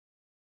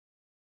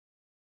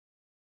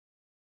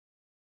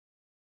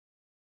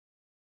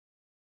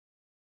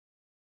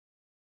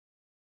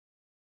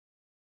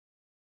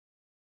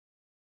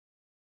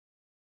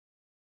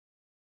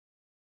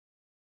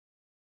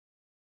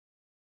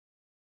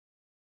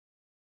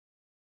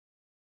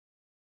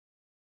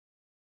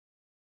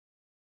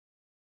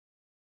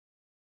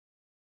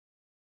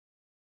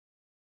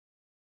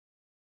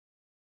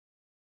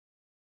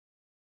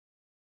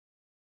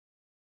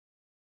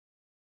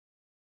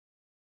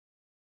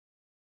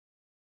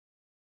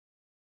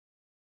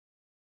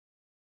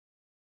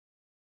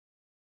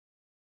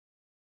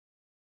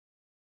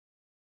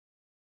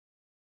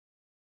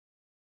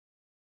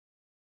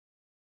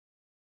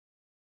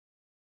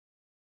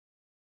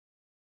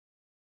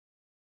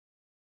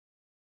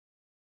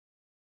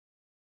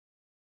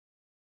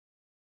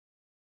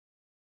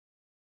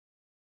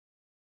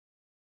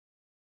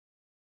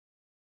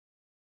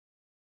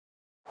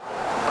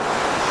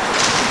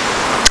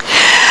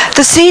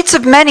The seeds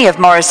of many of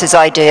Morris's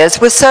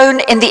ideas were sown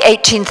in the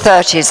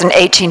 1830s and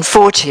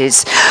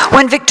 1840s,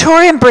 when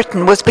Victorian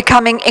Britain was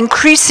becoming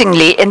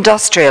increasingly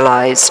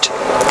industrialised.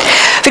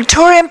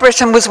 Victorian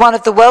Britain was one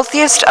of the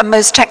wealthiest and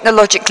most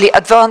technologically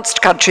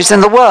advanced countries in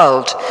the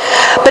world,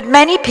 but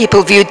many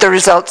people viewed the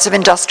results of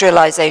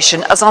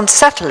industrialisation as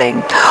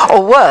unsettling,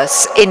 or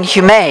worse,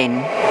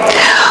 inhumane.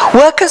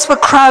 Workers were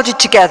crowded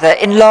together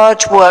in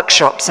large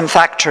workshops and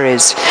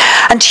factories,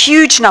 and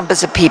huge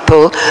numbers of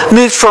people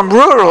moved from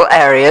rural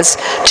areas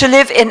to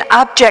live in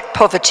abject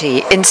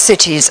poverty in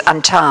cities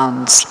and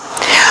towns.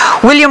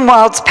 William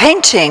Wilde's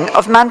painting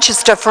of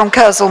Manchester from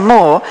Kersal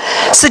Moor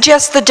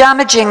suggests the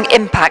damaging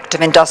impact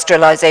of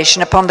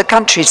industrialisation upon the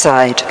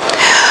countryside.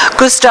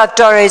 Gustave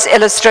Doré's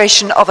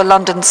illustration of a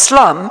London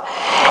slum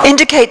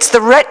indicates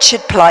the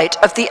wretched plight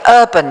of the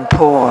urban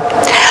poor,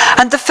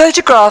 and the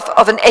photograph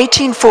of an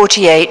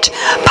 1848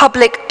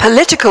 public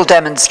political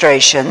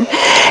demonstration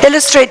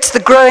illustrates the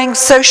growing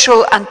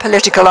social and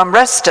political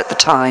unrest at the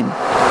time.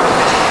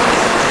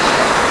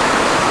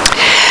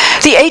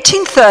 The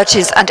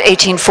 1830s and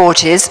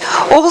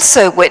 1840s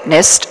also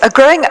witnessed a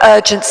growing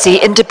urgency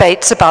in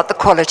debates about the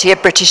quality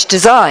of British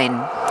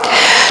design.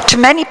 To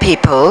many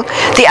people,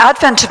 the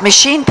advent of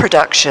machine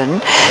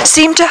production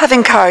seemed to have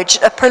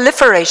encouraged a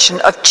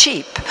proliferation of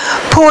cheap,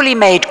 poorly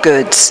made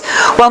goods,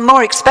 while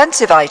more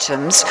expensive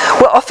items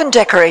were often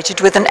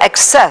decorated with an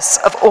excess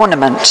of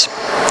ornament.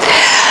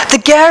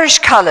 The garish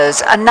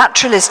colours and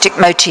naturalistic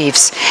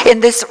motifs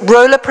in this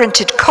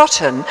roller-printed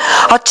cotton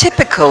are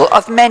typical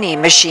of many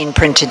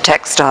machine-printed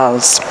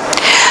textiles.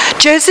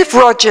 Joseph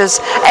Rogers'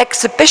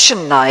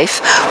 exhibition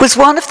knife was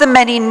one of the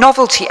many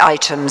novelty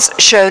items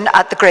shown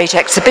at the Great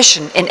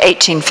Exhibition in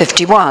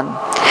 1851.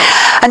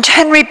 And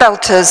Henry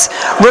Belter's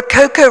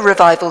Rococo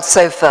Revival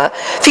sofa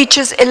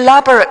features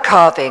elaborate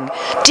carving,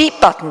 deep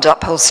buttoned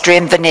upholstery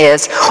and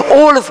veneers,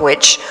 all of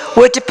which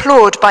were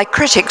deplored by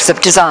critics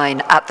of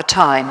design at the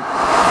time.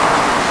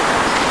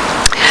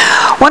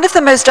 One of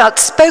the most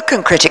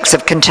outspoken critics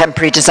of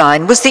contemporary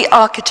design was the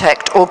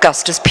architect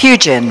Augustus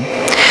Pugin.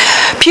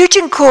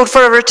 Pugin called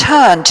for a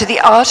return to the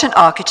art and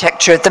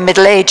architecture of the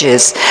Middle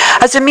Ages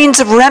as a means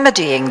of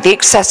remedying the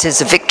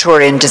excesses of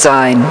Victorian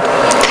design.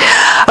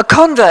 A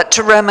convert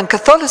to Roman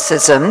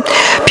Catholicism,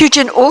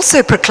 Pugin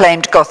also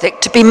proclaimed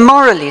Gothic to be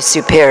morally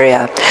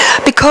superior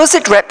because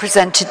it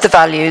represented the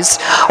values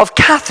of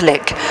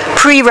Catholic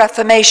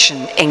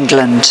pre-Reformation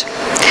England.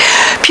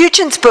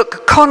 Pugin's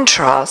book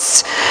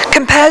Contrasts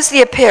compares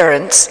the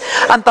appearance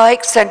and by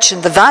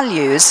extension the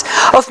values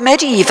of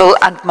medieval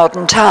and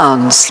modern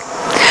towns.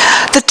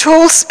 The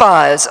tall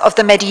spires of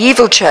the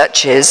medieval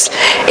churches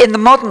in the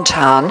modern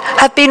town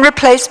have been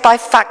replaced by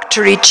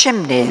factory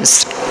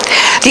chimneys,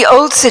 the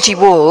old city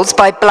walls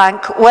by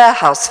blank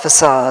warehouse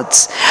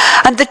facades,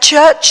 and the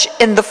church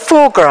in the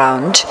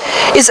foreground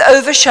is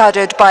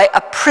overshadowed by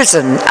a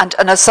prison and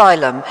an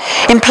asylum,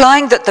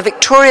 implying that the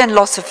Victorian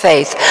loss of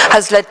faith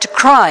has led to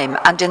crime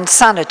and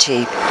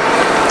insanity.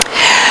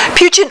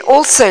 Pugin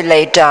also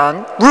laid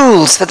down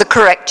rules for the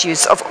correct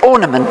use of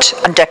ornament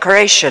and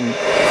decoration.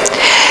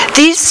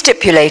 These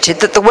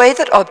stipulated that the way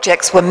that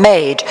objects were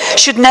made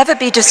should never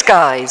be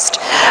disguised,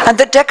 and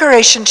that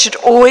decoration should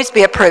always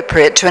be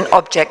appropriate to an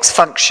object's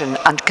function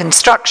and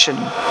construction.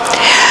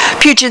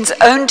 Pugin's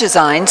own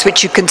designs,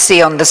 which you can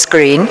see on the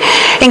screen,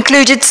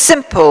 included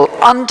simple,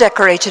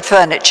 undecorated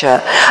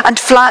furniture and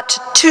flat,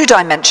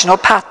 two-dimensional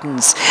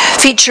patterns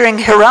featuring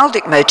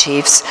heraldic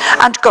motifs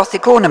and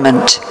Gothic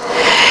ornament.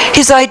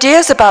 His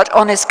ideas about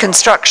honest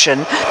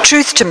construction,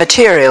 truth to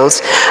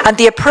materials, and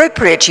the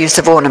appropriate use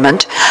of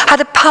ornament had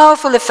a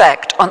powerful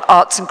effect on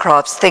arts and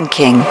crafts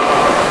thinking.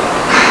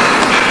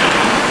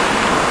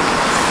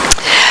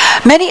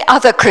 Many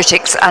other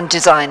critics and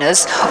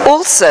designers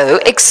also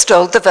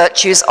extolled the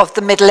virtues of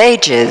the Middle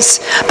Ages,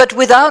 but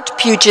without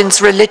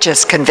Pugin's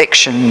religious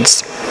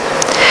convictions.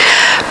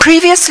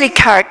 Previously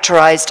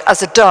characterized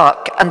as a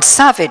dark and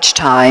savage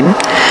time,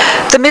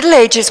 the Middle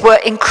Ages were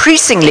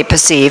increasingly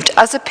perceived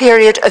as a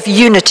period of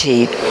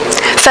unity,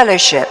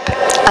 fellowship,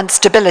 and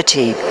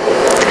stability.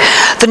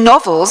 The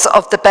novels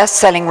of the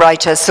best-selling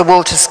writer Sir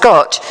Walter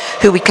Scott,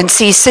 who we can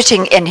see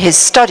sitting in his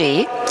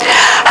study,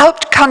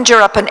 helped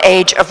conjure up an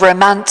age of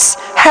romance,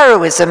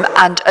 heroism,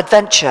 and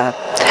adventure.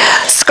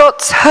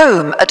 Scott's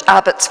home at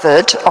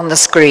Abbotsford, on the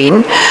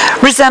screen,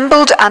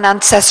 resembled an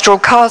ancestral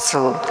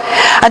castle,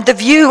 and the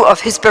view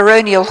of his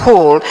baronial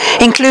hall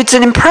includes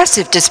an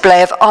impressive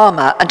display of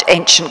armour and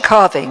ancient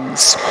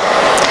carvings.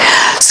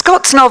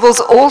 Scott's novels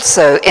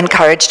also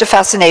encouraged a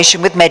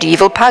fascination with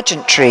medieval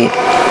pageantry.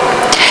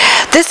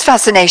 This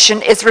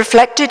fascination is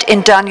reflected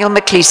in Daniel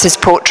Maclise's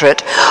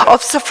portrait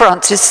of Sir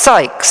Francis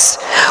Sykes,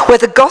 where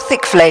the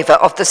Gothic flavour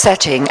of the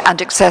setting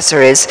and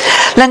accessories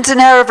lends an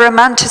air of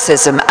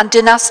romanticism and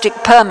dynastic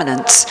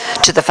permanence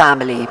to the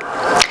family.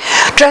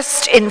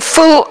 Dressed in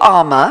full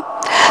armour,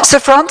 Sir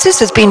Francis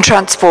has been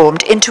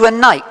transformed into a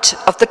knight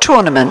of the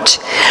tournament,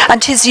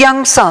 and his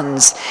young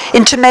sons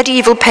into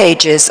medieval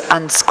pages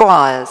and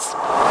squires.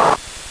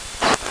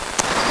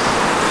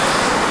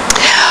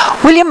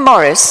 William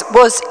Morris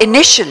was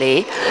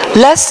initially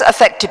less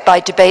affected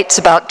by debates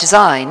about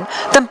design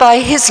than by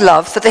his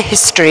love for the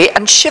history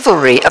and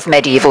chivalry of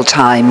medieval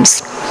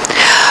times.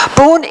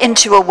 Born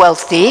into a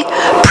wealthy,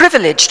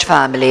 privileged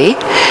family,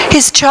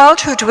 his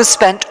childhood was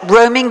spent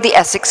roaming the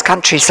Essex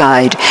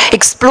countryside,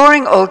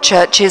 exploring old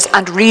churches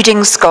and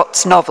reading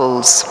Scott's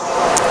novels.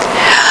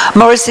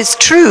 Morris's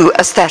true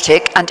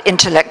aesthetic and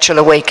intellectual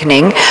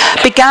awakening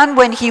began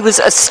when he was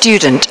a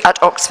student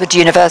at Oxford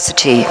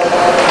University.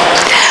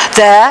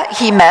 There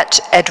he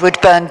met Edward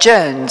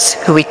Burne-Jones,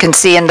 who we can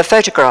see in the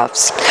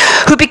photographs,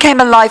 who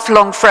became a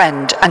lifelong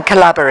friend and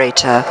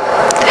collaborator.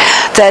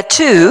 There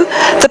too,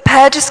 the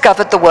pair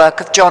discovered the work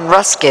of John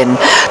Ruskin,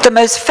 the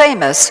most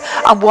famous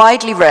and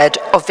widely read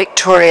of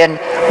Victorian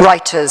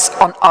writers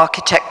on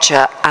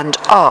architecture and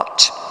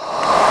art.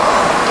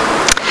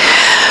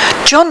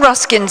 John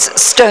Ruskin's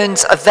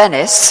Stones of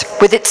Venice,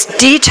 with its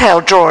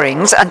detailed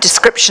drawings and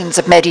descriptions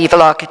of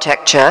medieval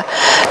architecture,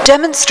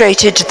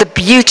 demonstrated the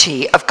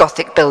beauty of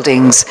Gothic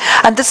buildings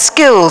and the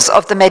skills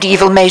of the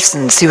medieval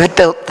masons who had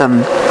built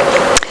them.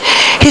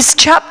 His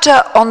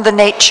chapter on the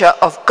nature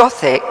of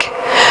Gothic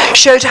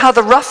showed how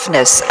the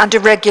roughness and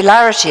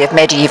irregularity of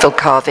medieval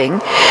carving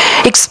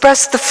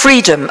expressed the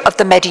freedom of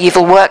the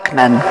medieval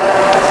workmen.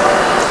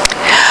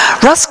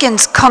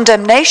 Ruskin's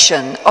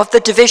condemnation of the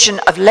division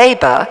of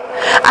labour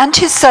and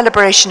his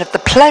celebration of the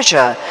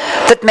pleasure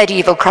that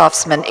medieval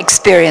craftsmen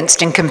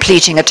experienced in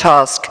completing a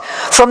task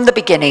from the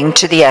beginning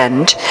to the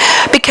end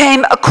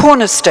became a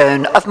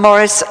cornerstone of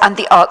Morris and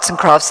the arts and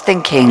crafts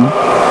thinking.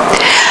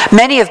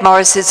 Many of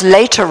Morris's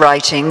later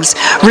writings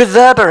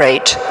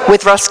reverberate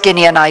with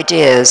Ruskinian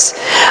ideas,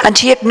 and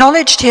he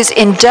acknowledged his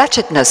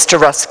indebtedness to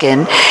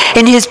Ruskin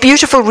in his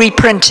beautiful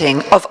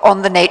reprinting of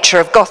On the Nature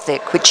of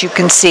Gothic, which you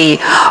can see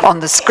on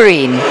the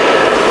screen.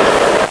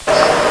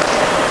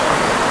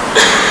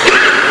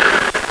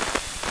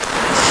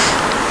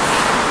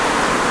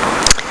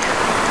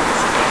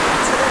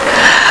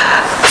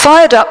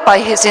 Fired up by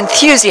his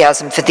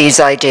enthusiasm for these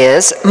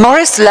ideas,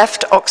 Morris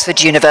left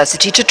Oxford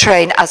University to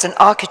train as an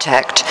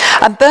architect,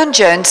 and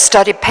Burne-Jones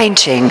studied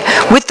painting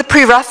with the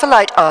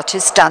Pre-Raphaelite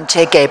artist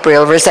Dante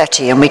Gabriel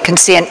Rossetti, and we can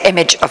see an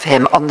image of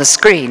him on the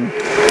screen.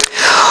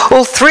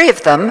 All three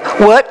of them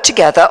worked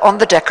together on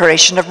the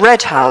decoration of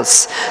Red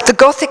House, the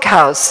Gothic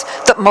house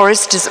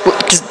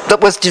that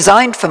was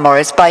designed for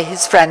Morris by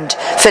his friend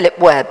Philip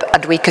Webb,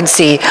 and we can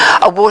see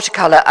a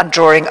watercolour and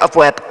drawing of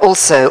Webb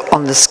also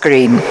on the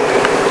screen.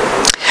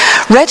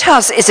 Red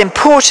House is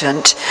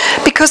important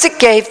because it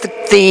gave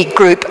the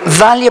group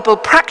valuable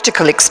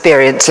practical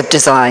experience of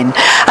design,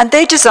 and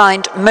they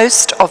designed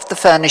most of the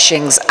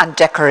furnishings and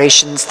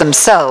decorations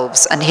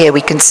themselves, and here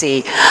we can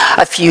see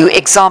a few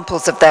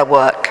examples of their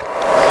work.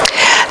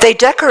 They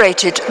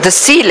decorated the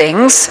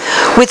ceilings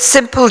with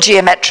simple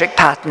geometric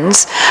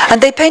patterns,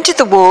 and they painted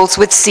the walls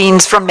with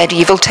scenes from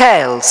medieval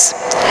tales.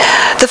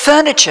 The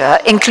furniture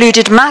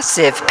included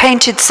massive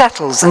painted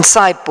settles and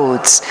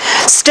sideboards,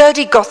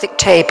 sturdy Gothic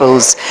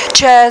tables,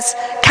 chairs,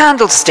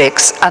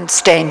 candlesticks, and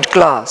stained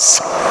glass.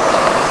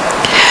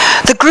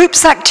 The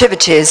group's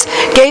activities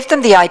gave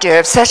them the idea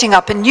of setting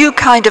up a new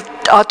kind of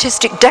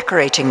artistic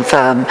decorating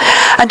firm,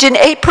 and in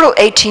April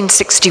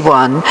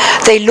 1861,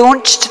 they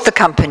launched the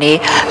company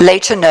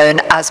later known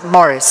as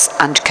Morris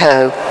 &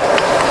 Co.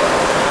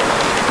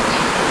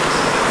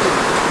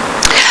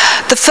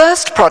 The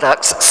first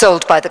products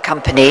sold by the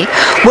company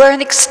were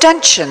an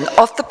extension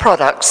of the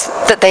products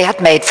that they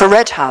had made for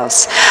Red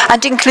House,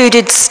 and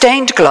included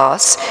stained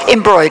glass,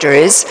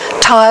 embroideries,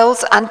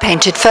 tiles, and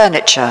painted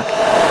furniture.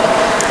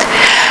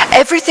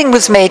 Everything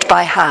was made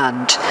by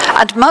hand,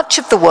 and much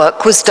of the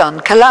work was done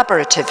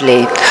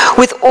collaboratively,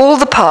 with all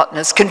the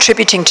partners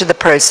contributing to the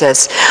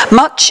process,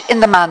 much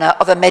in the manner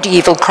of a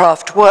medieval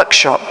craft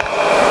workshop.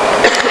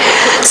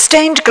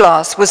 Stained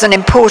glass was an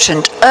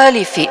important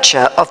early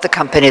feature of the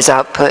company's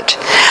output,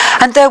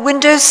 and their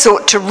windows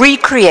sought to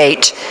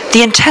recreate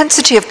the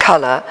intensity of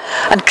colour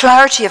and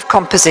clarity of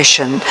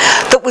composition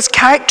that was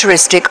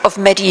characteristic of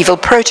medieval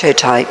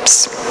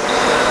prototypes.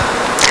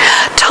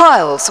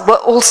 Tiles were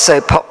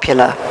also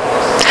popular.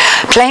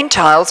 Plain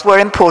tiles were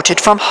imported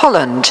from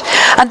Holland,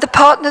 and the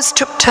partners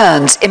took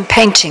turns in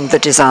painting the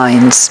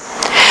designs.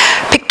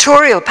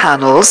 Pictorial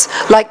panels,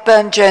 like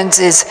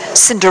Burne-Jones's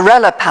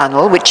Cinderella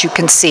panel, which you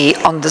can see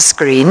on the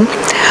screen,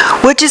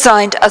 were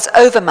designed as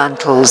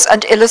overmantels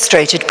and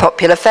illustrated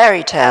popular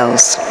fairy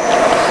tales.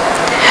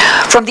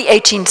 From the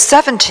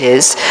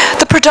 1870s,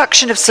 the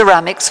production of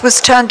ceramics was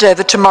turned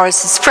over to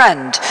Morris's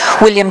friend,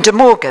 William de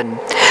Morgan,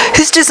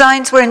 whose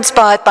designs were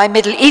inspired by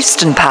Middle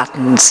Eastern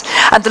patterns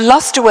and the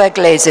lustreware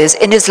glazes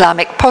in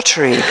Islamic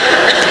pottery.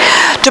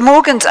 De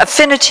Morgan's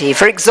affinity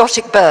for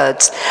exotic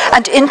birds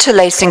and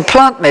interlacing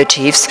plant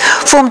motifs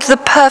formed the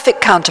perfect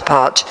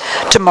counterpart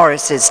to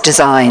Morris's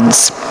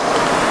designs.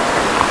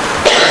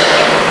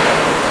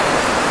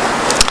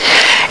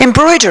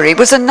 Embroidery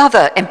was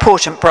another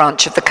important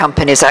branch of the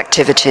company's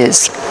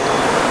activities.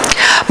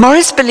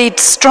 Morris believed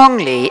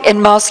strongly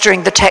in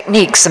mastering the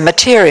techniques and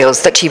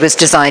materials that he was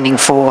designing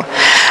for,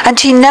 and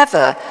he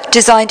never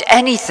designed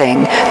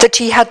anything that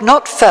he had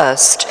not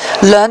first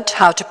learnt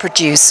how to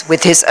produce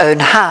with his own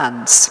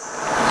hands.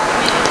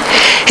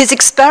 His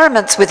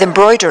experiments with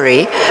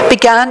embroidery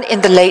began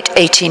in the late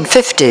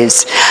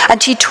 1850s,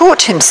 and he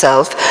taught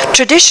himself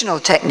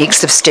traditional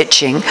techniques of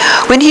stitching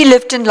when he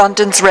lived in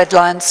London's Red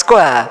Lion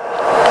Square.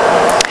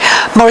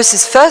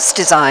 Morris's first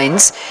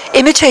designs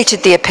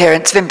imitated the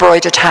appearance of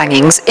embroidered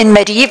hangings in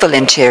medieval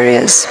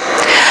interiors.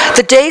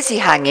 The daisy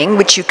hanging,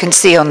 which you can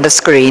see on the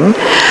screen,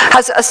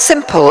 has a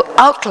simple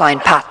outline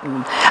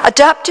pattern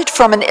adapted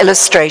from an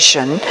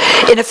illustration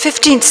in a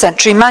 15th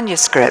century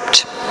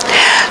manuscript.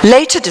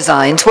 Later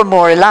designs were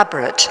more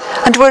elaborate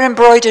and were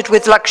embroidered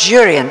with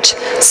luxuriant,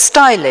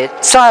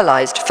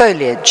 stylized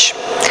foliage.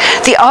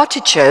 The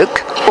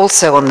artichoke,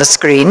 also on the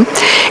screen,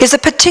 is a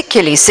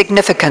particularly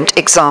significant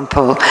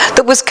example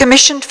that was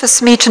commissioned for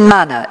Smeaton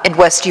Manor in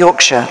West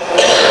Yorkshire.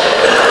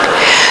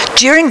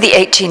 During the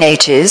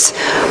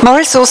 1880s,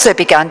 Morris also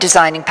began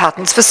designing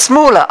patterns for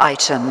smaller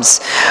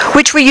items,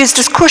 which were used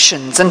as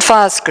cushions and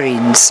fire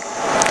screens.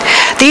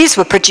 These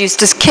were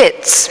produced as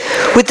kits,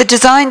 with the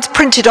designs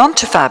printed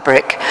onto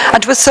fabric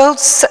and were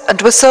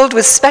sold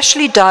with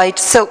specially dyed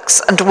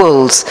silks and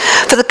wools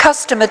for the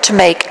customer to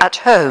make at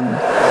home.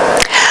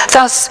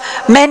 Thus,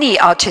 many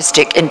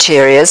artistic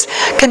interiors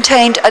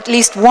contained at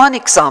least one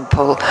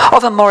example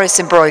of a Morris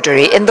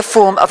embroidery in the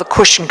form of a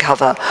cushion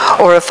cover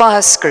or a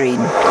fire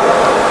screen.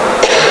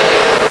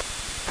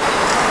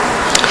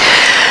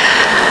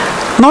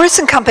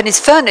 Morris & Company's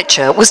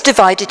furniture was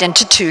divided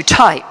into two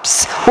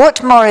types,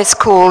 what Morris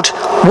called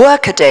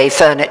workaday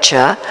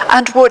furniture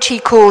and what he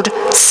called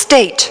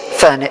state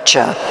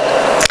furniture.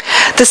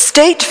 The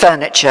state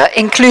furniture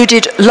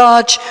included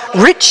large,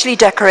 richly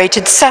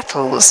decorated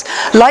settles,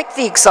 like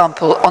the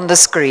example on the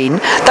screen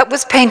that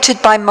was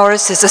painted by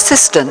Morris's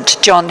assistant,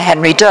 John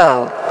Henry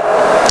Durrell.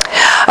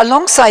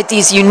 Alongside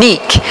these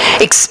unique,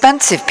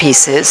 expensive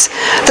pieces,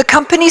 the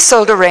company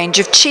sold a range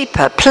of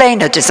cheaper,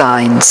 plainer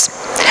designs.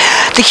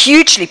 The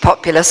hugely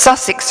popular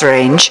Sussex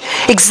range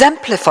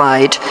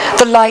exemplified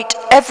the light,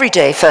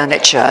 everyday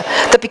furniture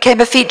that became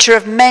a feature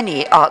of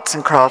many arts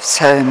and crafts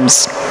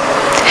homes.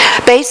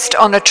 Based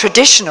on a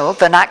traditional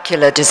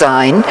vernacular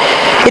design,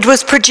 it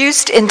was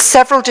produced in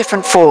several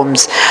different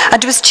forms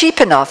and was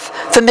cheap enough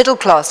for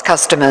middle-class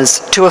customers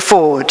to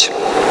afford.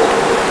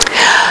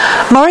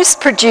 Morris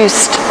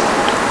produced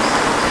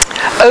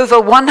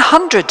over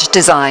 100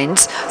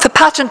 designs for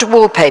patterned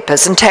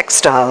wallpapers and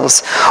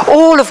textiles,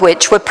 all of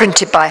which were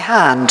printed by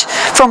hand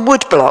from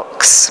wood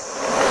blocks.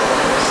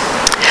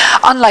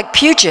 Unlike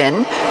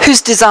Pugin,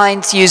 whose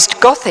designs used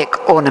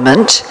Gothic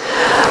ornament,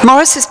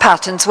 Morris's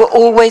patterns were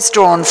always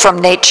drawn from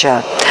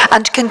nature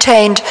and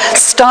contained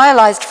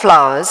stylized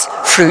flowers,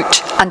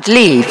 fruit, and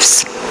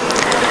leaves.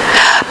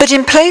 But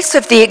in place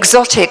of the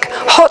exotic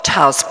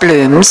hothouse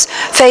blooms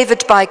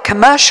favoured by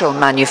commercial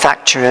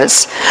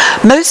manufacturers,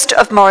 most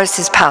of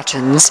Morris's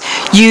patterns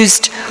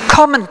used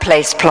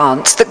commonplace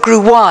plants that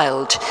grew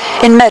wild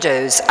in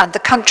meadows and the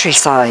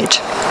countryside.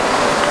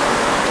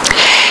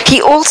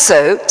 He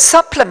also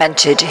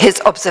supplemented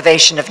his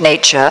observation of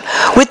nature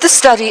with the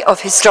study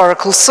of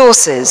historical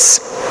sources.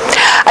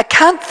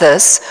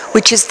 Acanthus,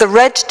 which is the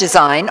red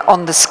design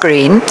on the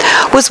screen,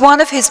 was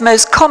one of his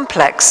most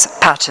complex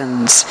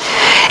patterns.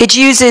 It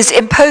uses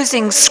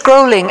imposing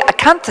scrolling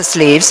acanthus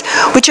leaves,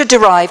 which are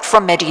derived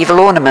from medieval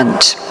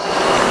ornament.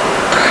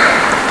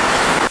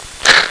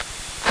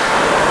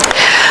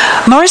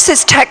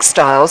 Morris's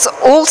textiles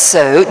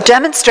also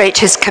demonstrate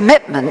his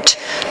commitment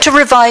to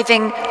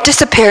reviving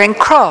disappearing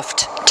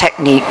craft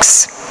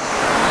techniques.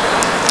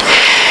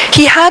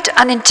 He had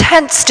an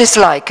intense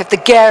dislike of the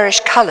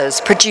garish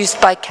colours produced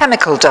by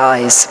chemical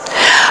dyes,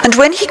 and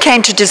when he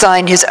came to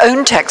design his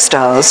own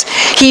textiles,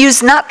 he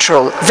used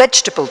natural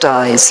vegetable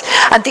dyes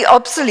and the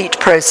obsolete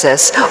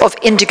process of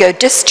indigo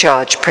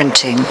discharge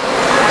printing.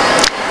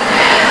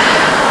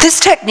 This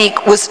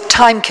technique was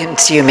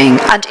time-consuming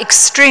and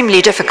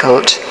extremely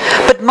difficult,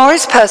 but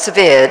Morris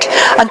persevered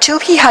until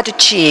he had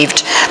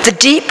achieved the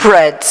deep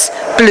reds,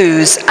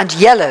 blues, and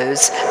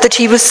yellows that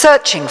he was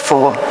searching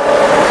for.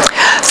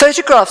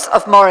 Photographs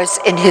of Morris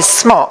in his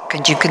smock,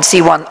 and you can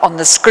see one on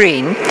the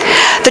screen,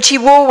 that he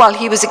wore while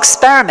he was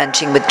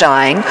experimenting with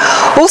dyeing,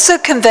 also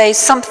convey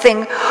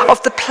something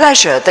of the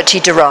pleasure that he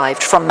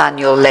derived from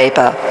manual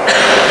labor.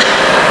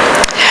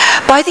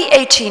 By the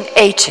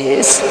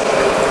 1880s,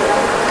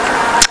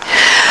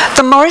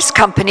 the Morris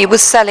Company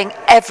was selling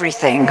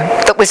everything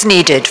that was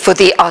needed for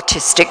the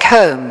artistic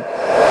home.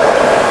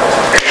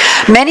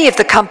 Many of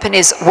the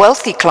company's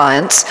wealthy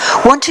clients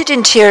wanted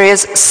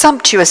interiors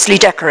sumptuously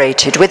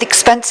decorated with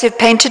expensive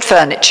painted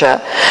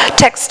furniture,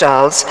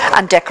 textiles,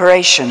 and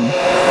decoration.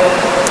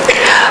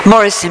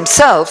 Morris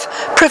himself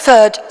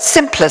preferred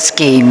simpler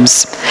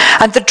schemes,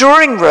 and the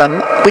drawing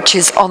room, which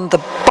is on the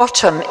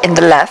bottom in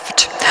the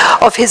left,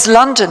 of his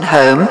London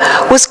home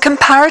was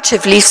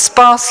comparatively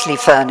sparsely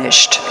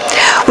furnished,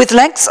 with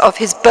lengths of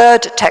his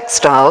bird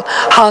textile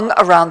hung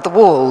around the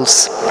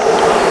walls.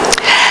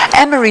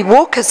 Emery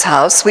Walker's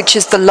house, which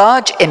is the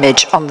large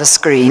image on the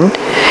screen,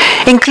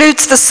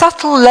 includes the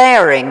subtle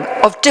layering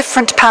of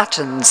different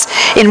patterns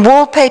in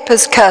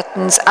wallpapers,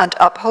 curtains, and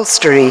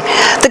upholstery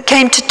that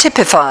came to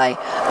typify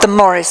the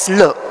Morris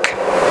look.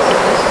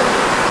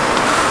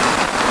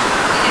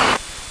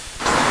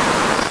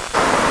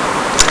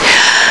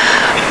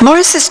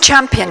 Morris's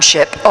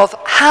championship of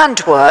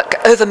handwork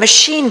over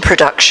machine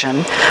production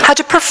had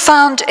a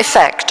profound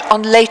effect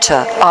on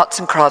later arts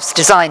and crafts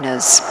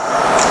designers.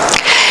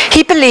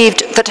 He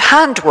believed that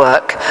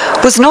handwork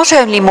was not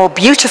only more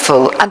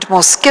beautiful and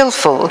more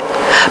skillful,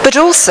 but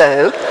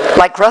also,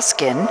 like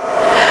Ruskin,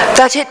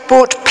 that it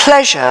brought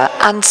pleasure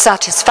and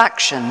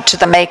satisfaction to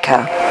the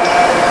maker.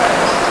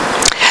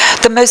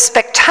 The most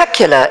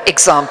spectacular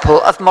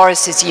example of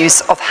Morris's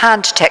use of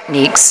hand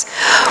techniques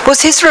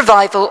was his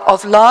revival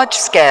of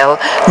large-scale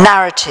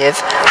narrative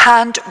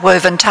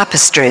hand-woven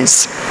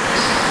tapestries.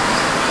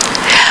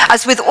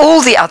 As with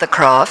all the other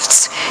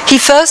crafts, he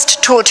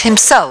first taught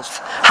himself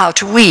how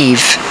to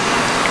weave.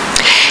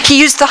 He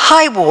used the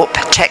high warp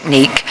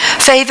technique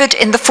favoured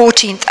in the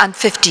 14th and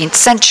 15th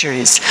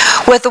centuries,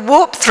 where the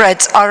warp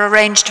threads are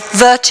arranged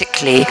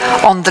vertically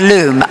on the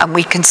loom, and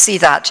we can see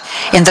that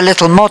in the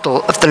little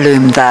model of the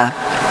loom there.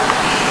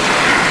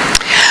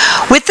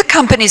 With the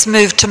company's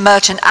move to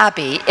Merton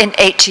Abbey in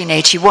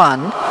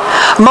 1881,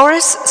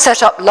 Morris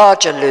set up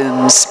larger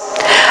looms,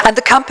 and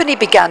the company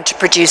began to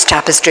produce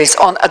tapestries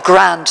on a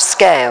grand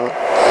scale.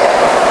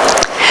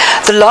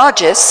 The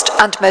largest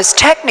and most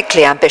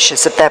technically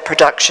ambitious of their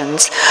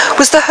productions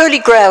was the Holy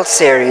Grail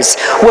series,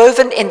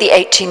 woven in the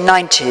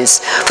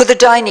 1890s for the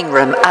dining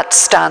room at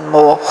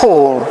Stanmore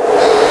Hall.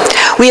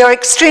 We are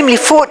extremely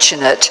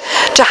fortunate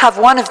to have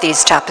one of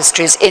these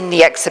tapestries in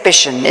the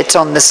exhibition. It's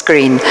on the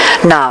screen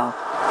now.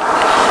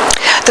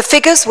 The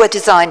figures were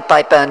designed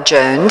by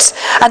Burne-Jones,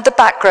 and the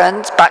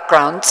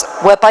backgrounds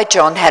were by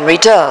John Henry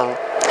Durrell.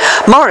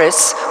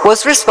 Morris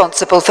was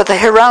responsible for the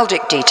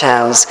heraldic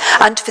details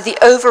and for the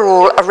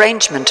overall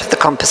arrangement of the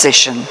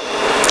composition.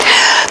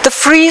 The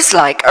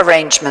frieze-like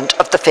arrangement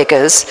of the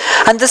figures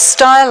and the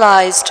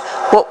stylized,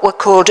 what were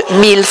called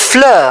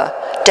mille-fleurs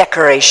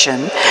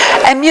decoration,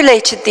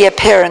 emulated the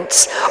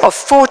appearance of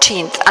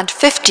 14th and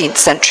 15th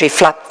century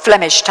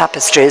Flemish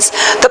tapestries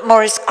that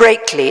Morris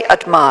greatly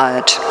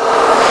admired.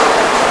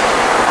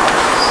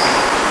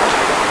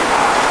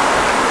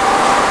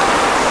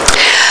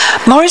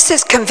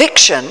 Morris's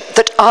conviction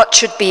that art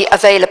should be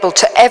available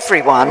to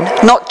everyone,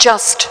 not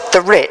just the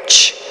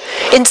rich,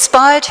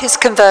 inspired his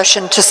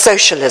conversion to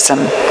socialism.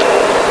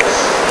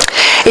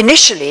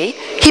 Initially,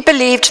 he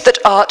believed that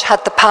art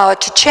had the power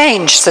to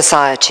change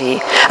society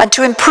and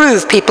to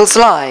improve people's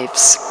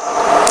lives.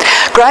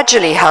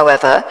 Gradually,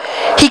 however,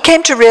 he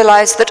came to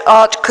realize that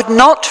art could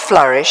not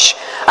flourish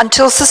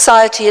until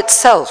society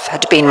itself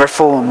had been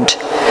reformed.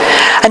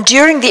 And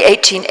during the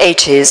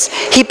 1880s,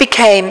 he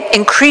became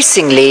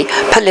increasingly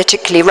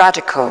politically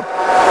radical.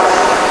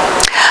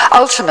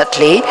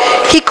 Ultimately,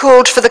 he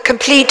called for the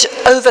complete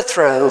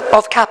overthrow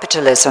of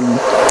capitalism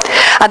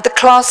and the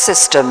class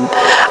system,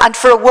 and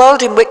for a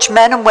world in which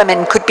men and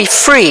women could be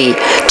free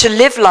to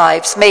live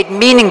lives made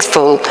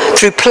meaningful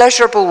through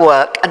pleasurable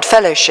work and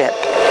fellowship.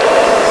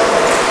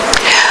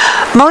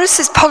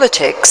 Morris's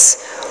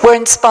politics were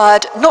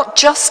inspired not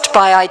just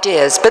by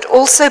ideas, but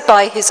also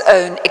by his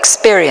own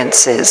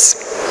experiences.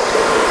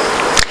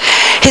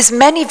 His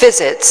many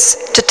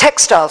visits to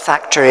textile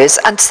factories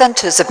and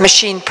centres of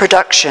machine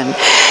production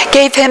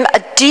gave him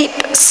a deep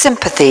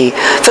sympathy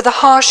for the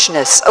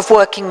harshness of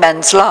working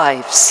men's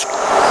lives.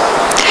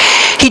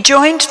 He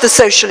joined the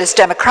Socialist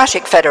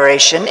Democratic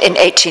Federation in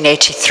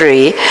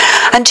 1883,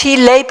 and he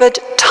laboured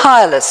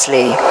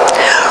tirelessly,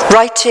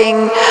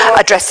 writing,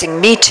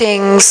 addressing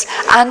meetings,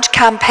 and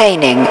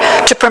campaigning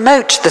to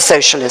promote the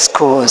socialist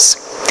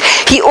cause.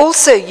 He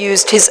also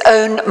used his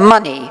own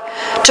money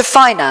to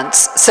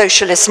finance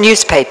socialist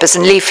newspapers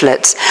and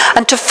leaflets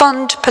and to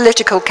fund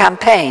political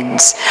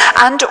campaigns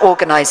and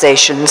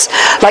organisations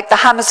like the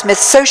Hammersmith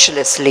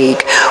Socialist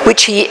League,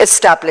 which he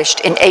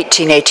established in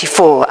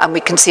 1884, and we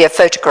can see a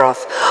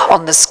photograph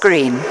on the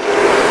screen.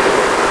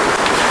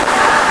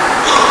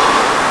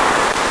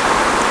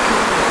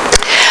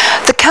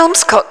 The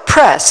Kelmscott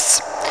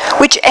Press,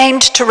 which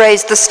aimed to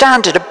raise the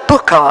standard of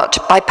book art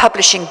by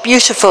publishing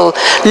beautiful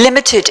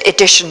limited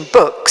edition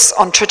books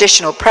on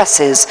traditional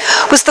presses,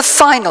 was the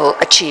final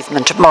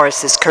achievement of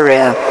Morris's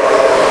career.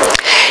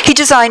 He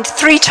designed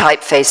 3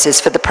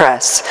 typefaces for the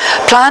press,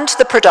 planned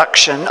the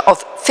production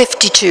of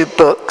 52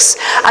 books,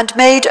 and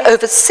made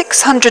over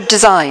 600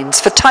 designs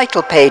for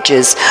title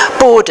pages,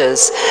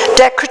 borders,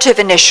 decorative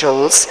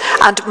initials,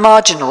 and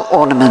marginal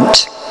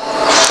ornament.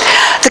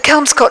 The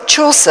Kelmscott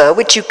Chaucer,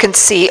 which you can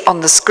see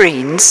on the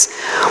screens,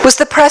 was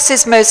the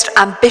press's most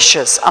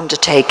ambitious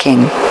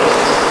undertaking.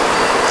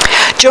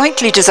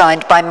 Jointly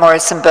designed by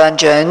Morris and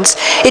Burne-Jones,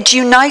 it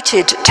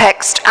united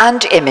text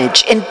and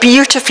image in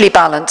beautifully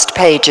balanced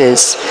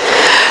pages.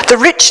 The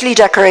richly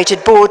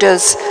decorated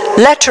borders,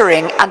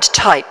 lettering, and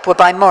type were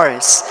by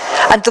Morris,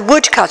 and the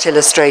woodcut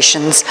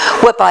illustrations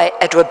were by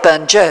Edward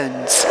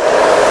Burne-Jones.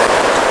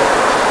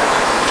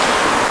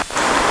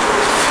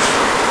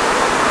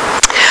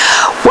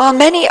 While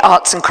many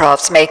arts and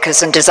crafts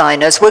makers and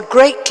designers were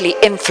greatly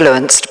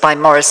influenced by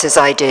Morris's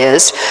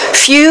ideas,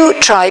 few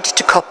tried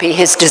to copy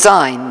his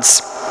designs.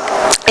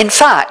 In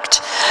fact,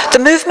 the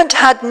movement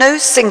had no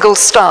single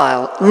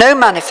style, no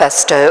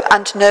manifesto,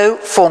 and no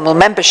formal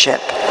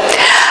membership.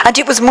 And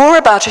it was more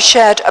about a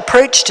shared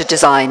approach to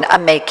design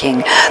and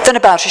making than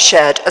about a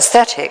shared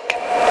aesthetic.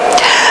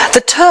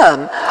 The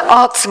term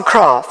arts and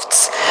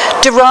crafts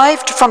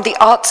derived from the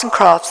Arts and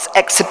Crafts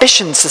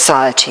Exhibition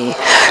Society,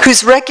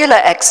 whose regular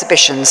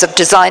exhibitions of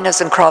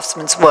designers and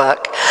craftsmen's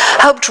work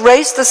helped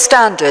raise the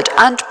standard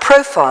and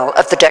profile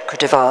of the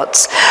decorative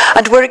arts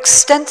and were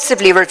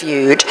extensively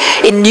reviewed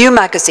in new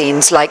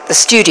magazines like The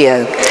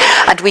Studio.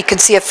 And we can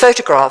see a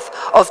photograph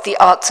of the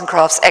Arts and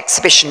Crafts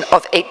exhibition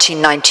of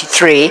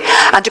 1893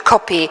 and a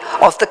copy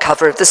of the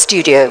cover of The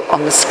Studio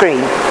on the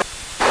screen.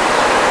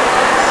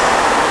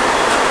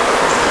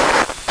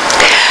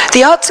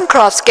 The arts and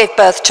crafts gave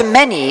birth to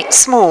many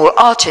small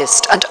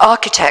artist and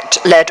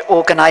architect-led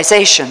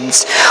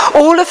organizations,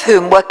 all of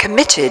whom were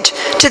committed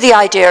to the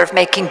idea of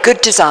making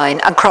good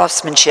design and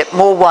craftsmanship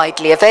more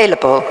widely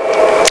available.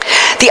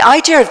 The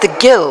idea of the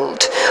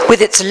guild, with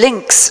its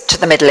links to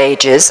the Middle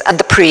Ages and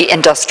the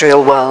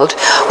pre-industrial world,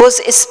 was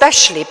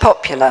especially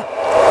popular.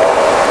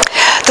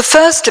 The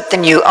first of the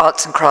new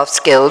Arts and Crafts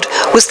Guild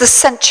was the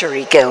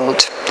Century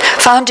Guild,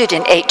 founded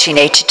in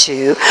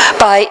 1882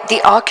 by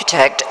the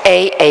architect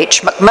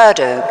A.H.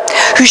 McMurdo,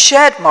 who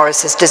shared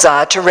Morris's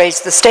desire to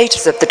raise the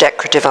status of the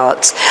decorative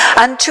arts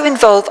and to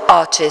involve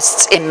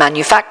artists in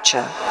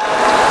manufacture.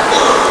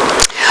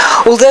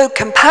 Although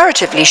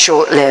comparatively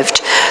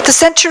short-lived, the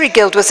Century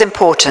Guild was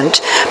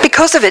important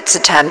because of its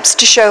attempts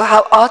to show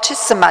how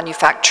artists and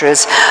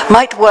manufacturers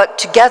might work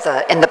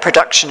together in the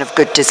production of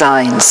good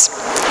designs.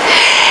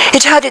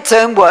 It had its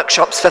own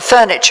workshops for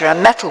furniture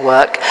and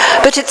metalwork,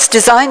 but its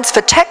designs for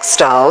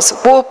textiles,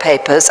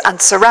 wallpapers,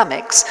 and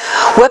ceramics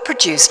were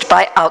produced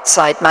by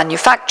outside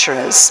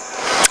manufacturers.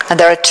 And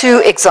there are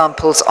two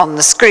examples on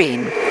the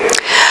screen.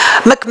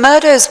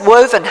 McMurdo's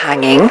woven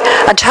hanging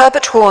and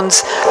Herbert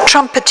Horn's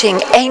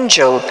trumpeting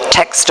angel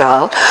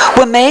textile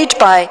were made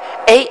by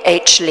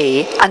A.H.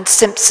 Lee and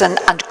Simpson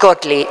and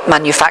Godley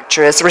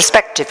manufacturers,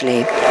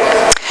 respectively.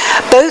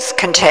 Both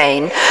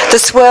contain the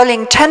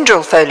swirling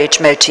tendril foliage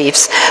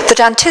motifs that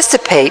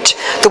anticipate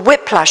the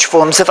whiplash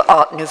forms of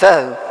Art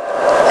Nouveau.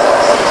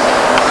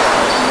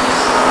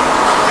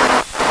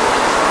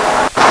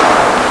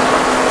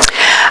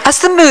 As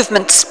the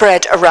movement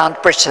spread around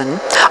Britain,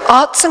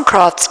 arts and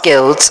crafts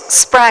guilds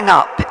sprang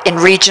up in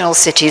regional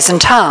cities and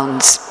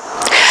towns.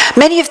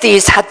 Many of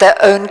these had their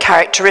own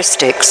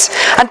characteristics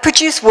and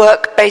produced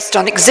work based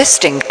on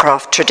existing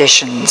craft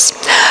traditions.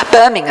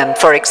 Birmingham,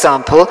 for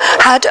example,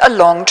 had a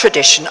long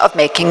tradition of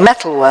making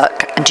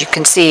metalwork, and you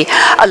can see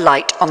a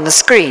light on the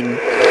screen.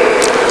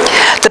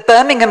 The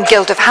Birmingham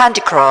Guild of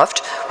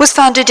Handicraft was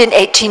founded in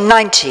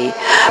 1890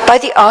 by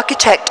the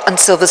architect and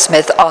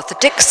silversmith Arthur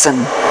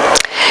Dixon.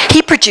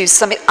 He produced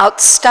some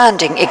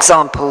outstanding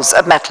examples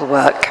of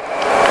metalwork.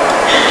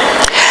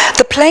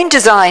 The plain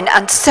design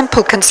and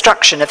simple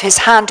construction of his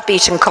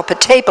hand-beaten copper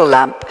table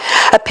lamp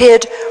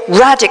appeared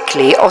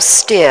radically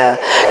austere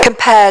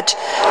compared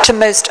to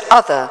most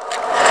other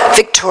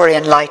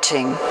Victorian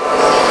lighting.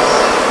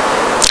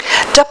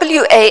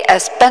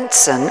 W.A.S.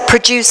 Benson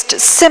produced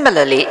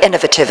similarly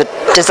innovative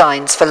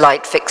designs for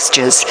light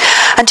fixtures,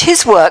 and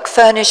his work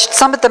furnished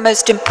some of the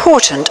most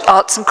important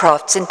arts and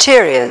crafts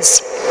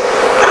interiors.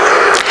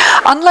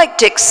 Unlike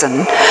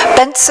Dixon,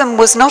 Benson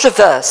was not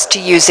averse to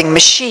using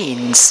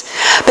machines,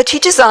 but he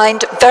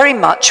designed very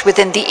much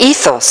within the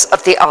ethos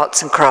of the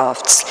arts and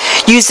crafts,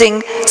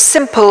 using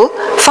simple,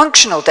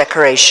 functional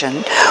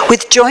decoration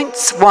with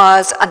joints,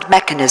 wires, and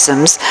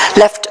mechanisms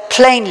left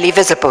plainly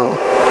visible.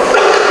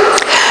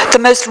 The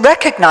most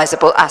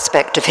recognizable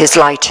aspect of his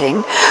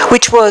lighting,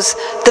 which was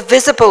the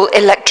visible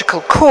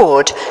electrical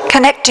cord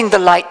connecting the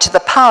light to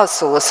the power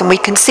source, and we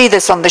can see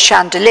this on the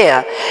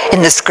chandelier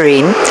in the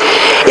screen,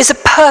 is a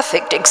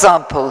perfect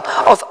example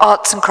of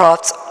arts and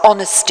crafts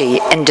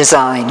honesty in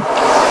design.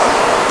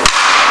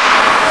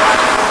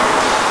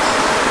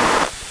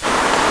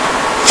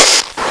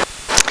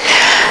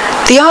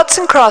 The arts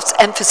and crafts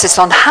emphasis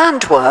on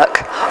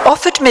handwork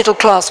offered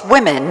middle-class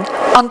women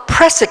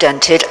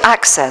unprecedented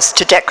access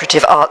to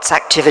decorative arts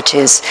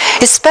activities,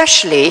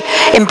 especially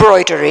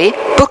embroidery,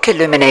 book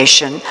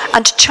illumination,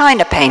 and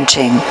china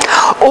painting,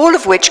 all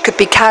of which could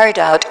be carried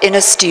out in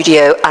a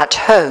studio at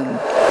home.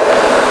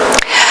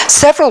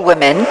 Several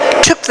women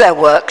took their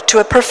work to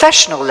a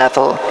professional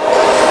level.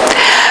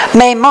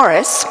 May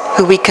Morris,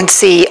 who we can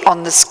see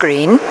on the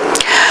screen,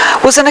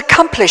 was an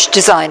accomplished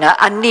designer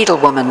and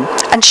needlewoman,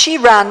 and she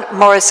ran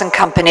Morris &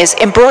 Company's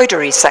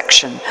embroidery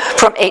section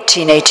from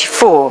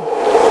 1884.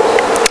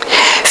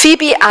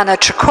 Phoebe Anna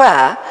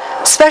Traquair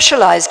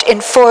specialized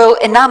in foil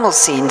enamel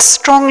scenes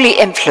strongly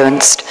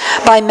influenced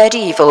by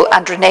medieval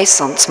and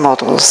Renaissance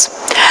models.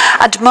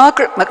 And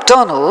Margaret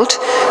MacDonald,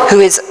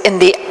 who is in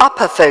the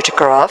upper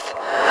photograph,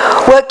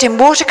 worked in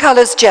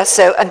watercolors,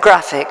 gesso, and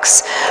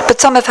graphics, but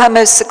some of her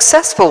most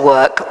successful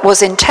work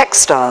was in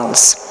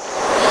textiles.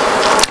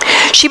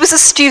 She was a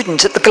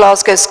student at the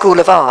Glasgow School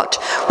of Art,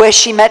 where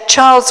she met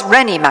Charles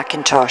Rennie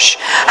Mackintosh,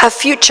 her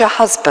future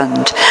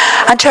husband,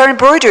 and her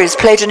embroideries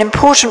played an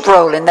important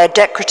role in their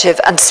decorative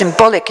and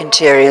symbolic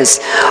interiors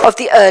of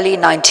the early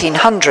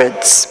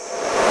 1900s.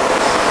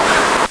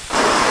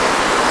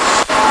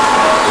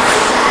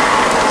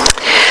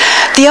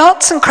 The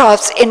arts and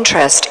crafts'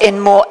 interest in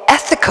more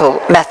ethical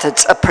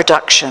methods of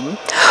production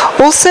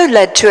also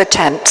led to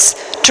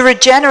attempts to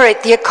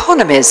regenerate the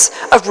economies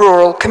of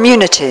rural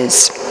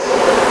communities.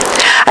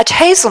 At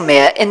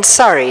Hazelmere in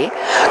Surrey,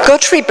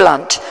 Godfrey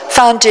Blunt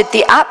founded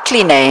the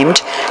aptly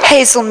named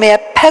Hazelmere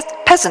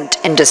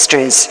Peasant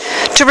Industries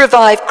to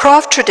revive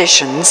craft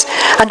traditions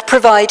and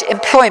provide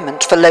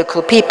employment for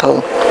local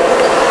people.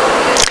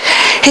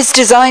 His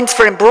designs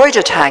for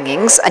embroidered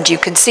hangings, and you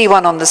can see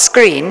one on the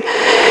screen,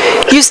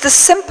 use the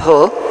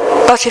simple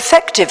but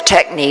effective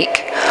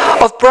technique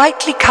of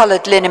brightly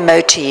coloured linen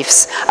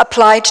motifs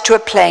applied to a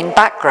plain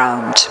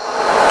background.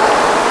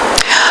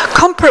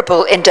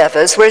 Comparable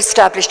endeavours were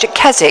established at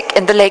Keswick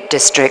in the Lake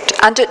District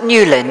and at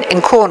Newlyn in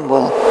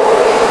Cornwall.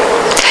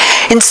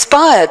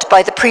 Inspired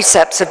by the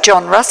precepts of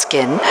John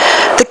Ruskin,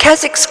 the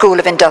Keswick School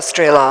of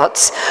Industrial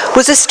Arts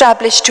was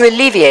established to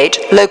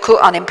alleviate local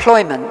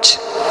unemployment.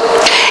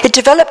 It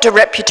developed a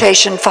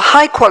reputation for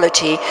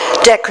high-quality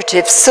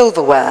decorative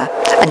silverware,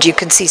 and you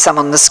can see some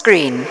on the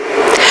screen.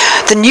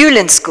 The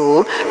Newlyn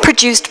School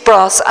produced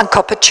brass and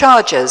copper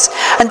chargers,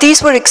 and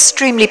these were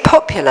extremely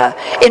popular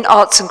in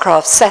arts and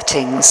crafts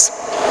settings.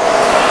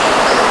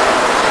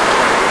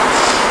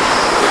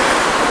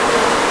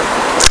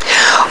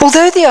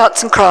 Although the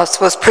arts and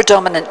crafts was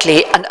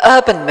predominantly an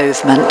urban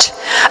movement,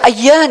 a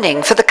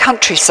yearning for the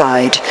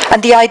countryside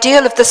and the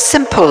ideal of the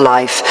simple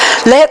life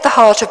lay at the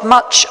heart of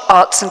much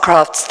arts and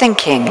crafts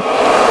thinking.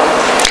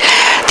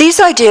 These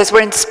ideas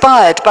were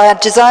inspired by a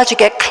desire to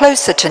get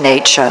closer to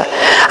nature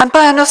and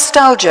by a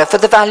nostalgia for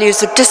the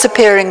values of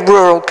disappearing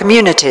rural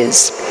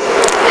communities.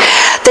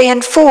 They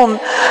inform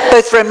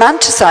both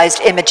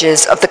romanticized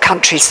images of the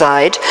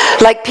countryside,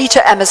 like Peter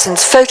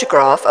Emerson's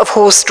photograph of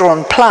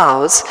horse-drawn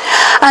ploughs,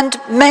 and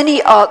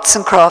many arts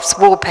and crafts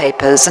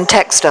wallpapers and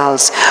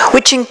textiles,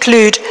 which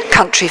include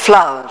country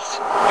flowers.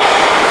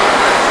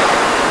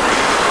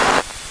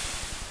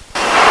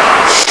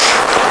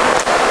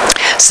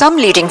 Some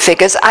leading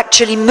figures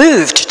actually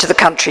moved to the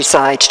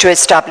countryside to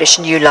establish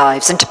new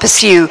lives and to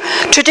pursue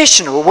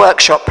traditional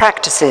workshop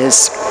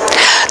practices.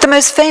 The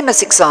most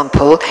famous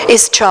example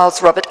is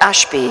Charles Robert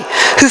Ashby,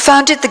 who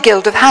founded the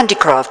Guild of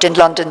Handicraft in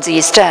London's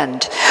East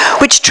End,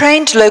 which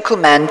trained local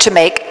men to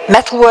make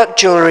metalwork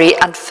jewellery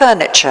and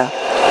furniture.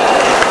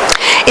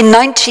 In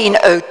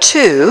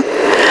 1902,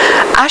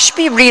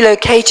 Ashby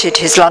relocated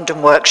his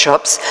London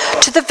workshops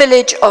to the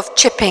village of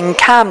Chipping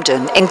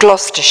Camden in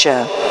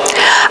Gloucestershire,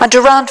 and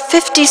around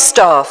 50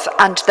 staff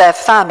and their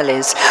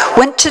families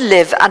went to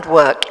live and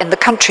work in the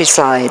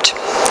countryside.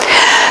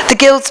 The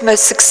Guild's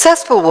most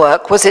successful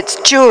work was its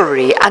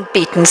jewellery and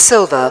beaten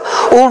silver,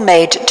 all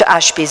made to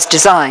Ashby's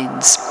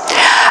designs.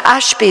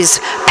 Ashby's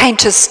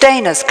Painter's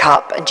Stainer's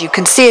cup, and you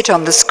can see it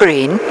on the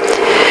screen,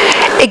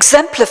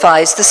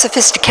 exemplifies the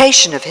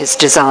sophistication of his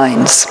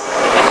designs.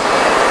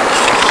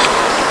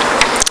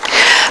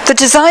 The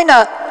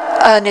designer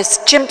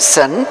Ernest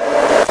Jimpson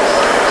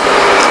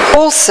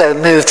also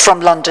moved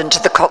from London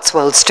to the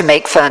Cotswolds to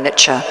make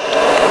furniture.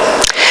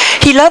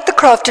 He learnt the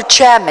craft of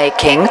chair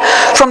making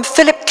from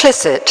Philip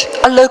Clisset,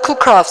 a local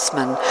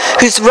craftsman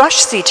whose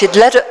rush-seated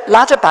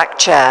ladder-back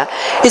chair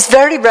is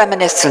very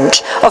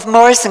reminiscent of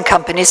Morris &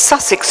 Company's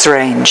Sussex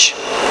range.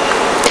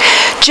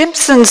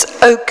 Jimpson's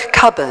oak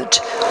cupboard,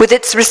 with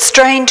its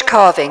restrained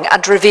carving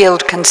and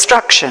revealed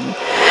construction,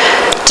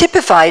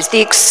 typifies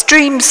the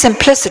extreme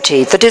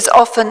simplicity that is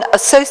often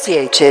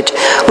associated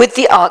with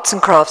the arts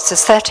and crafts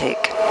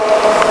aesthetic.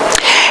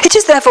 It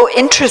is therefore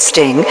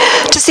interesting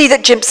to see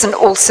that Jimpson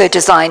also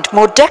designed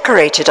more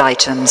decorated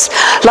items,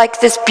 like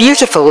this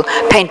beautiful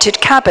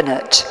painted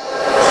cabinet.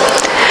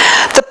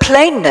 The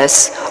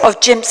plainness of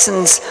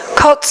Jimpson's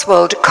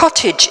Cotswold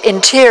cottage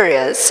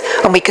interiors,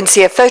 and we can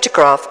see a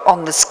photograph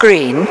on the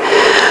screen,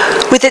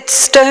 with its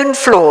stone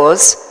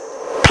floors,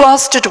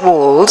 plastered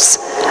walls,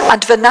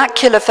 and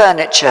vernacular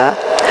furniture,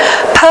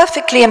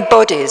 perfectly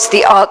embodies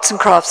the arts and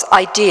crafts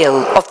ideal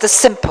of the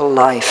simple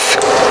life.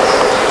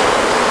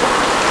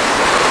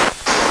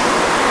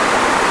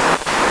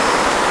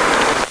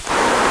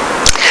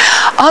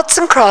 Arts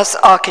and crafts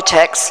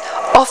architects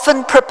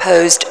often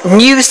proposed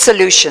new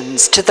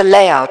solutions to the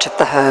layout of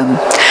the home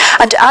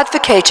and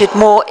advocated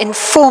more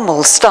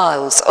informal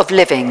styles of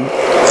living.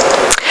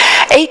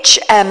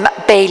 H.M.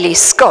 Bailey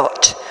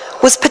Scott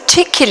was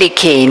particularly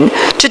keen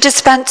to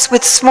dispense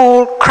with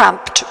small,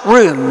 cramped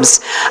rooms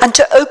and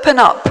to open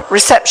up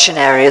reception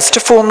areas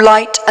to form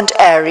light and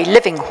airy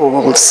living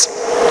halls.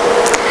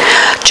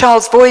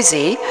 Charles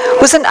Voysey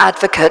was an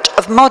advocate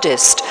of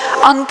modest,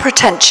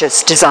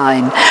 unpretentious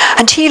design,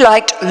 and he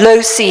liked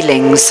low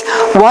ceilings,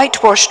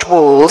 whitewashed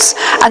walls,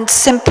 and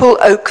simple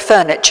oak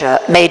furniture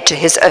made to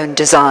his own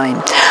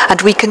design.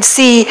 And we can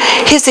see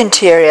his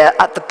interior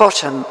at the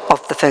bottom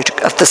of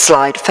the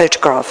slide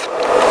photograph.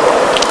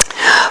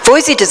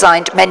 Boise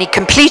designed many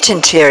complete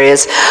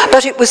interiors,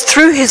 but it was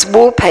through his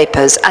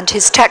wallpapers and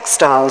his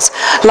textiles,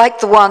 like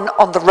the one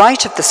on the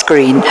right of the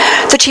screen,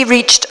 that he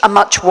reached a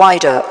much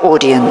wider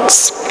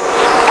audience.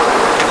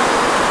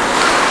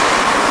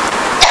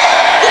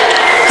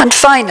 And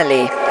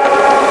finally,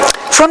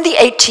 from the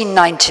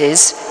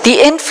 1890s, the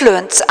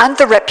influence and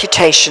the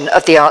reputation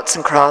of the arts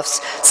and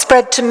crafts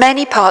spread to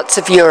many parts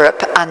of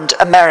Europe and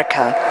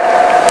America.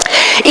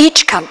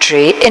 Each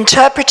country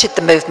interpreted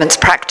the movement's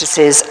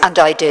practices and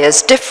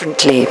ideas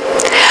differently,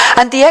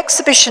 and the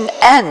exhibition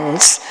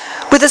ends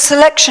with a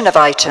selection of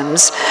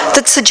items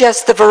that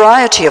suggest the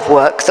variety of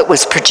work that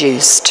was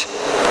produced.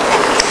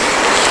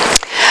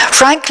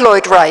 Frank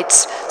Lloyd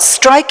Wright's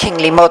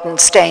strikingly modern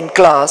stained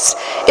glass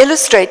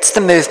illustrates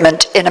the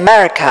movement in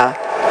America.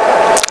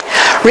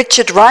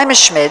 Richard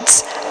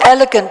Reimerschmidt's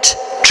elegant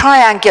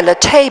triangular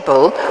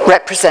table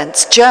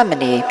represents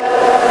Germany.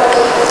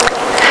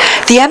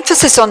 The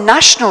emphasis on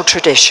national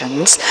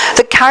traditions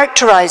that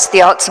characterize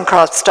the arts and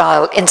crafts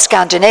style in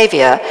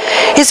Scandinavia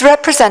is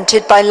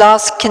represented by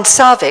Lars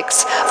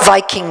Kinsavik's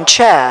Viking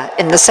chair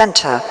in the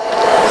center.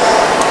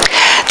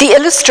 The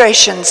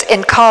illustrations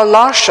in Carl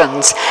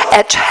Larsson's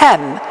Et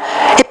Hem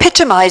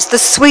epitomize the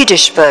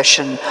Swedish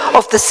version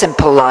of the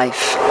simple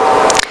life.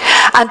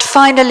 And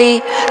finally,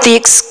 the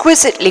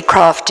exquisitely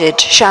crafted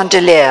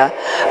chandelier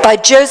by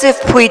Joseph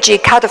Puigi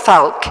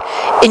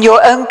Cadafalque in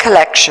your own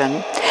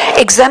collection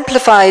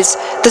exemplifies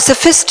the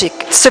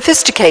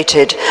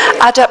sophisticated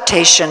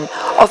adaptation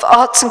of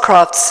arts and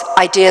crafts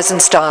ideas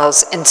and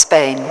styles in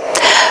Spain.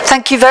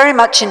 Thank you very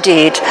much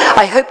indeed.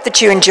 I hope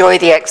that you enjoy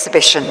the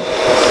exhibition.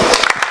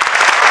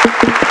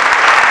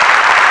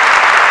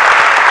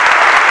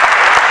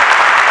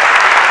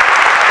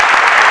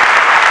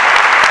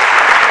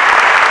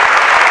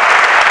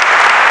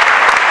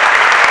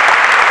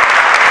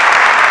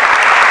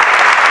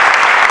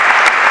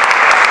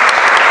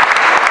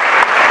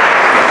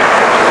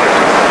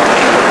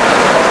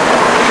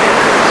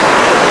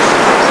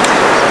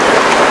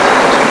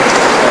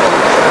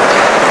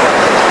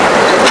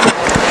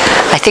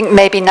 I think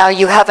maybe now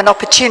you have an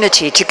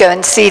opportunity to go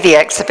and see the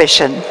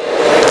exhibition.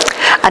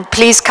 And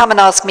please come and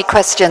ask me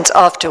questions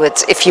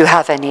afterwards if you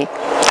have any.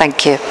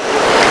 Thank you.